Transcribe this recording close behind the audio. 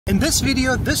In this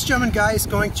video, this German guy is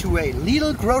going to a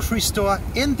Lidl grocery store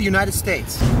in the United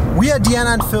States. We are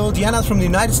Deanna and Phil. Deanna's from the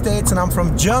United States and I'm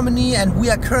from Germany, and we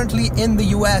are currently in the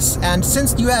US. And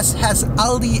since the US has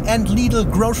Aldi and Lidl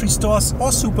grocery stores or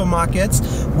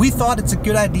supermarkets, we thought it's a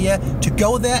good idea to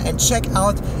go there and check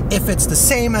out if it's the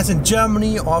same as in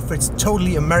Germany or if it's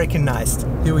totally Americanized.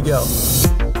 Here we go.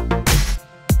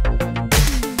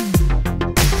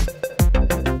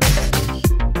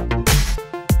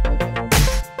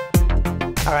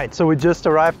 Alright, so we just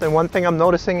arrived, and one thing I'm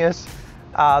noticing is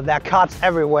there are carts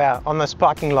everywhere on this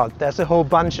parking lot. There's a whole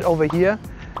bunch over here,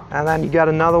 and then you got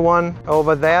another one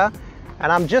over there.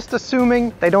 And I'm just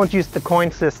assuming they don't use the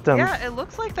coin system. Yeah, it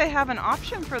looks like they have an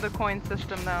option for the coin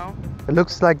system though. It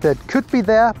looks like that could be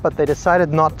there, but they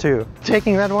decided not to.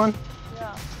 Taking that one?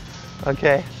 Yeah.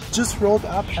 Okay. Just rolled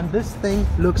up, and this thing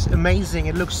looks amazing.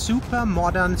 It looks super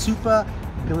modern, super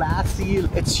glassy.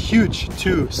 It's huge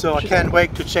too, so I can't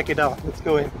wait to check it out. Let's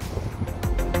go in.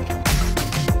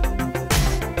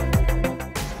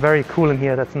 Very cool in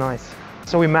here, that's nice.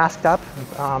 So we masked up,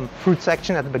 fruit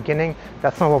section at the beginning.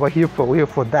 That's not what we're here for, we're here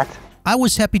for that. I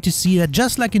was happy to see that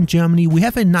just like in Germany, we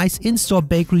have a nice in-store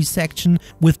bakery section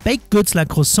with baked goods like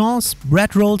croissants,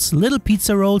 bread rolls, little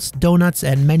pizza rolls, donuts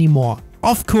and many more.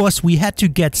 Of course, we had to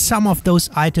get some of those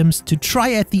items to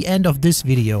try at the end of this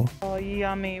video. Oh,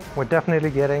 yummy. We're definitely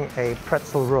getting a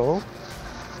pretzel roll.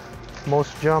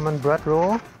 Most German bread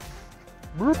roll.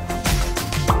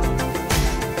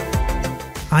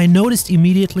 I noticed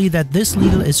immediately that this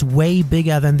Lidl is way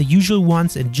bigger than the usual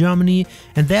ones in Germany,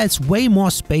 and there is way more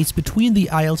space between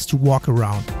the aisles to walk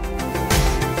around.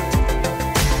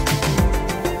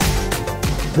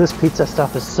 This pizza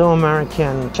stuff is so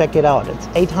American. Check it out. It's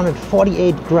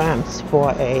 848 grams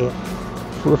for a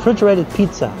refrigerated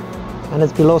pizza, and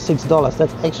it's below $6.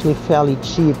 That's actually fairly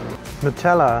cheap.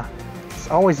 Nutella. It's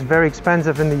always very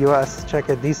expensive in the US. Check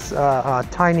it. These are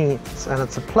tiny, and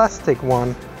it's a plastic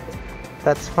one.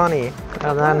 That's funny.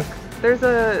 And then there's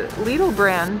a Lidl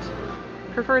brand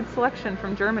preferred selection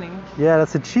from Germany. Yeah,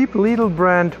 that's a cheap Lidl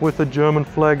brand with a German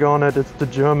flag on it. It's the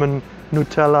German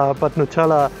Nutella, but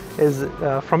Nutella is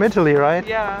from Italy, right?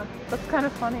 Yeah, that's kind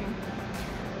of funny.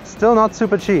 Still not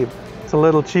super cheap. It's a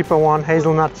little cheaper one,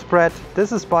 hazelnut spread.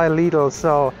 This is by Lidl,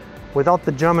 so without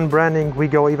the German branding, we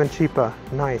go even cheaper.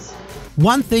 Nice.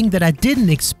 One thing that I didn't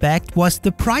expect was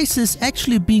the prices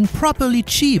actually being properly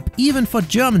cheap, even for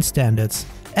German standards.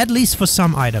 At least for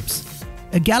some items.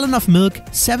 A gallon of milk,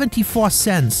 74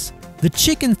 cents. The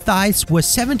chicken thighs were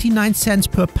 79 cents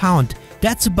per pound.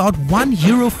 That's about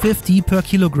 €1.50 per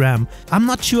kilogram. I'm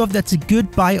not sure if that's a good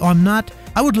buy or not.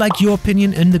 I would like your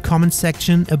opinion in the comment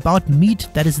section about meat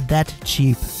that is that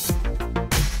cheap.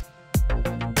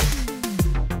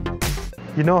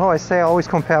 You know how I say I always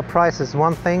compare prices.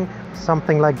 One thing,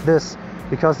 something like this,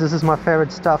 because this is my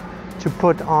favorite stuff to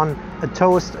put on a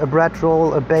toast, a bread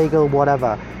roll, a bagel,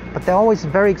 whatever. But they're always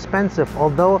very expensive,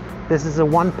 although this is a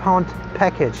 1 pound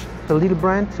package. The Lidl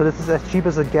brand, so this is as cheap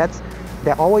as it gets.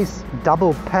 They're always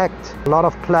double packed, a lot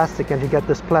of plastic, and you get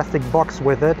this plastic box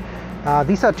with it.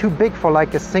 These are too big for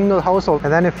like a single household.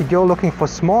 And then if you go looking for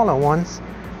smaller ones,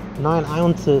 9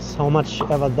 ounces, how much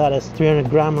ever that is, 300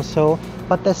 grams or so,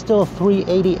 but they're still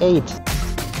 $3.88.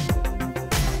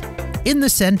 In the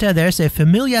center there's a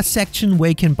familiar section where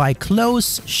you can buy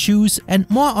clothes, shoes and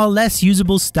more or less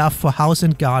usable stuff for house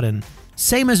and garden.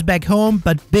 Same as back home,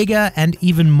 but bigger and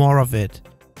even more of it.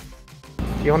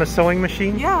 You want a sewing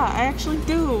machine? Yeah, I actually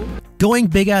do. Going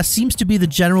bigger seems to be the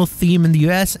general theme in the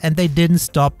US, and they didn't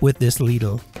stop with this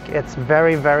Lidl. It's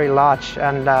very, very large,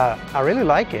 and I really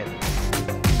like it.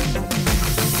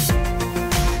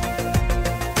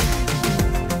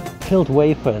 Filled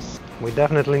wafers. We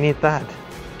definitely need that.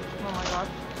 Oh my god.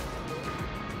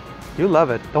 You love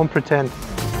it, don't pretend.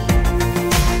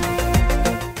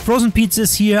 Frozen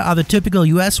pizzas here are the typical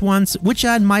US ones, which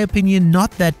are in my opinion not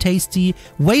that tasty,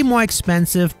 way more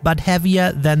expensive but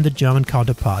heavier than the German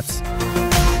counterparts.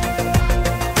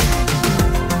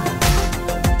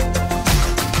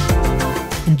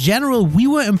 In general, we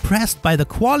were impressed by the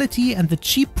quality and the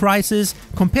cheap prices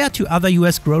compared to other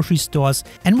US grocery stores,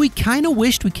 and we kinda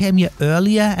wished we came here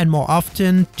earlier and more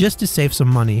often just to save some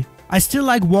money. I still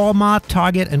like Walmart,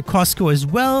 Target and Costco as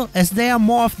well, as they are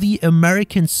more of the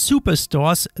American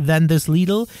superstores than this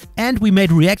Lidl, and we made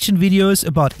reaction videos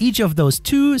about each of those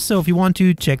too, so if you want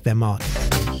to, check them out.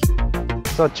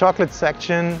 So chocolate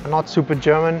section, not super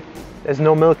German. There's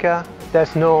no Milka,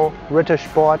 there's no Ritter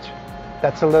Sport.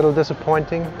 That's a little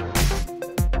disappointing.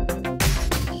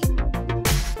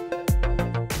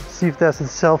 See if there's a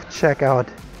self-checkout.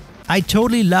 I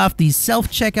totally love these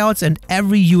self-checkouts and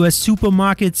every US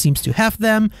supermarket seems to have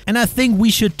them, and I think we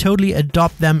should totally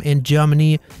adopt them in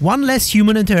Germany. One less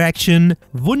human interaction.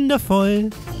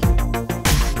 Wundervoll!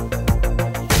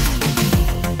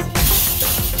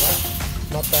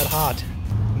 Not that hard.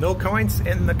 No coins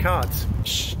in the cards.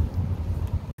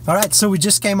 Alright, so we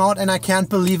just came out and I can't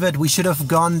believe it. We should have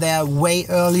gone there way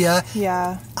earlier.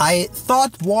 Yeah. I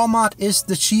thought Walmart is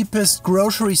the cheapest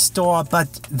grocery store, but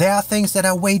there are things that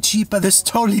are way cheaper. This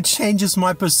totally changes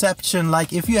my perception.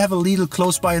 Like if you have a Lidl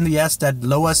close by in the US, that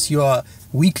lowers your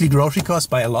weekly grocery cost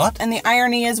by a lot. And the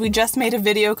irony is we just made a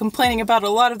video complaining about a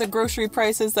lot of the grocery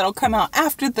prices that'll come out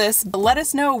after this. But let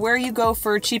us know where you go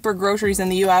for cheaper groceries in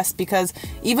the US, because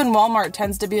even Walmart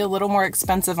tends to be a little more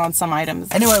expensive on some items.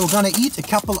 Anyway, we're gonna eat a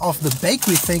couple of the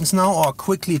bakery things now, or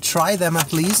quickly try them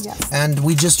at least. Yes. And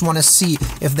we just want to see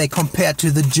if they compare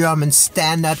to the German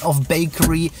standard of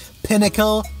bakery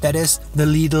pinnacle, that is the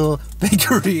Lidl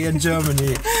bakery in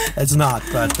Germany. It's not,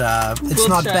 but it's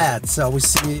not bad. So we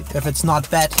see if it's not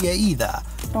bad here either.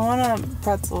 I want a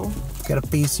pretzel. Get a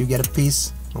piece, you get a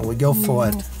piece, and we go for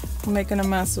it. I'm making a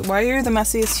mess. Why are you the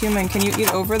messiest human? Can you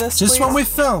eat over this, Just please? when we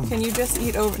film. Can you just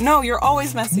eat over? No, you're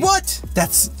always messy. What?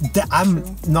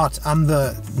 I'm not. I'm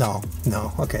the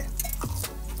no. Okay.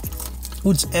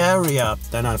 It's airier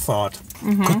than I thought.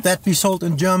 Could that be sold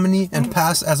in Germany and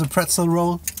pass as a pretzel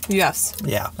roll? Yes.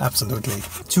 Yeah, absolutely.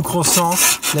 2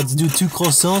 croissants. Let's do 2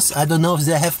 croissants. I don't know if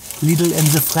they have Lidl in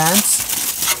the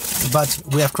France, but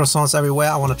we have croissants everywhere.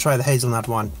 I want to try the hazelnut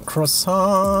one.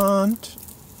 Croissant.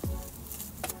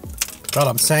 God,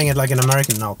 I'm saying it like an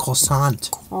American now.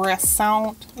 Croissant.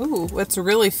 Croissant. Ooh, it's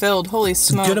really filled. Holy It's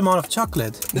a smoke. good amount of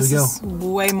chocolate. Here This we go. is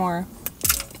way more.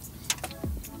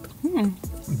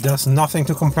 There's nothing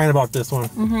to complain about this one.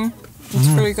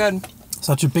 It's pretty good.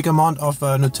 Such a big amount of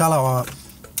Nutella or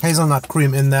hazelnut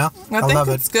cream in there. I think love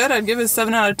it's it. good. I'd give it a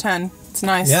 7 out of 10. It's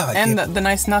nice. Yeah, I and give- the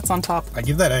nice nuts on top. I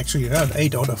give that actually an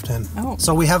 8 out of 10. Oh.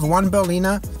 So we have 1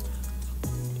 Berliner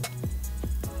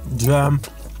jam.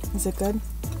 Is it good?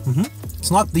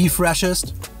 It's not the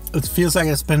freshest. It feels like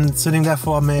it's been sitting there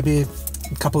for maybe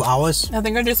a couple hours. I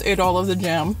think I just ate all of the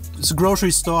jam. It's a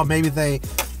grocery store. Maybe they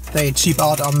cheap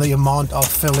out on the amount of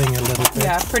filling a little bit.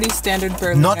 Yeah, pretty standard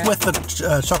Berliner. Not with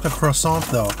the chocolate croissant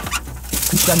though.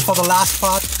 Then for the last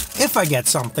part, if I get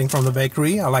something from the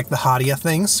bakery, I like the heartier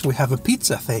things. We have a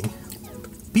pizza thing.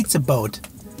 Pizza boat.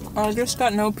 I just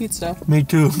got no pizza. Me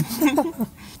too.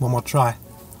 One more try.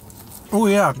 Oh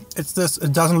yeah, it's this.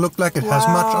 It doesn't look like it has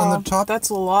much on the top. That's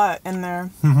a lot in there.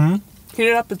 Heat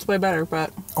it up, it's way better,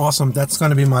 but Awesome, that's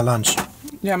gonna be my lunch.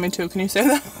 yeah, me too. Can you say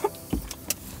that?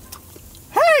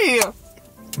 Hey!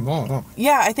 Whoa.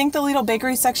 Yeah, I think the Lidl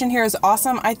bakery section here is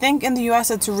awesome. I think in the US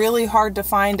it's really hard to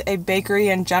find a bakery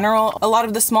in general. A lot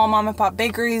of the small mom and pop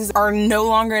bakeries are no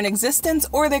longer in existence,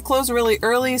 or they close really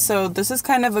early, so this is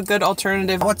kind of a good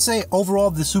alternative. I would say overall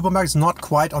the supermarket is not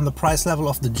quite on the price level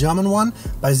of the German one,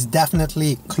 but it's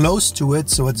definitely close to it,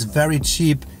 so it's very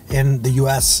cheap in the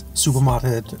US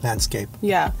supermarket landscape.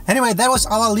 Yeah. Anyway, that was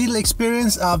our Lidl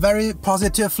experience. Very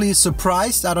positively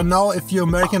surprised. I don't know if you're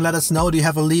American, let us know. Do you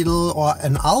have a Lidl or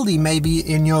an Aldi maybe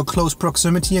in your close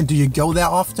proximity, and do you go there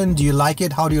often? Do you like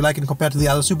it? How do you like it compared to the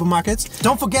other supermarkets?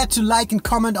 Don't forget to like and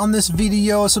comment on this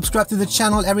video, subscribe to the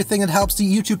channel. Everything that helps the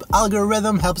YouTube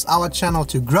algorithm helps our channel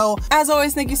to grow. As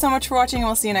always, thank you so much for watching, and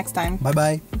we'll see you next time. Bye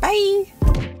bye. Bye!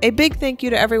 A big thank you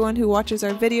to everyone who watches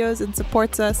our videos and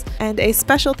supports us, and a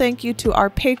special thank you to our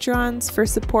patrons for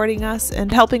supporting us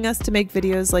and helping us to make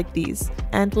videos like these.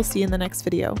 And we'll see you in the next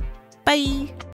video. Bye!